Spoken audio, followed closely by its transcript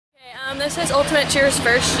This is Ultimate Cheer's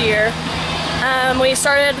first year. We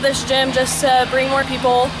started this gym just to bring more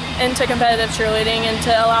people into competitive cheerleading and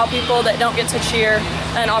to allow people that don't get to cheer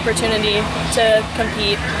an opportunity to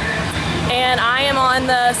compete. And I am on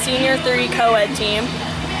the Senior 3 co-ed team,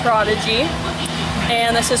 Prodigy,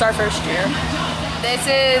 and this is our first year. This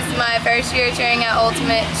is my first year cheering at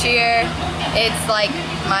Ultimate Cheer. It's like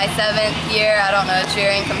my 7th year, I don't know,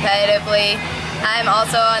 cheering competitively. I'm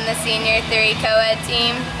also on the Senior 3 co-ed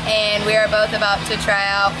team, and we are both about to try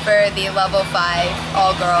out for the Level 5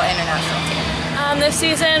 all-girl international team. This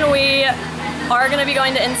season we are going to be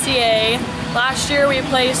going to NCAA. Last year we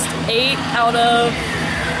placed 8 out of,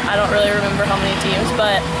 I don't really remember how many teams,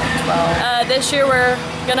 but 12. This year we're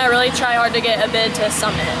going to really try hard to get a bid to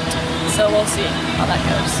Summit. So we'll see how that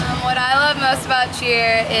goes. What I love most about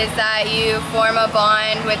cheer is that you form a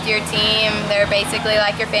bond with your team. They're basically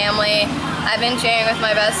like your family. I've been cheering with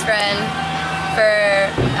my best friend for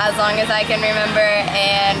as long as I can remember,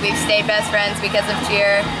 and we've stayed best friends because of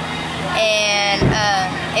cheer. And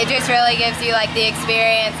it just really gives you like the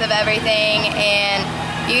experience of everything, and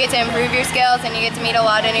you get to improve your skills and you get to meet a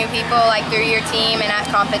lot of new people like through your team and at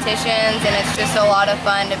competitions, and it's just a lot of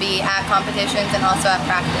fun to be at competitions and also at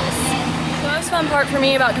practice. The most fun part for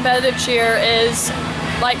me about competitive cheer is,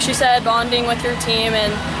 like she said, bonding with your team and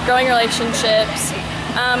growing relationships.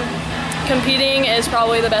 Competing is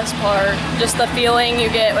probably the best part. Just the feeling you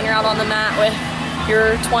get when you're out on the mat with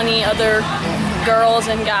your 20 other girls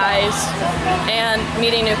and guys, and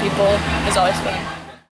meeting new people is always fun.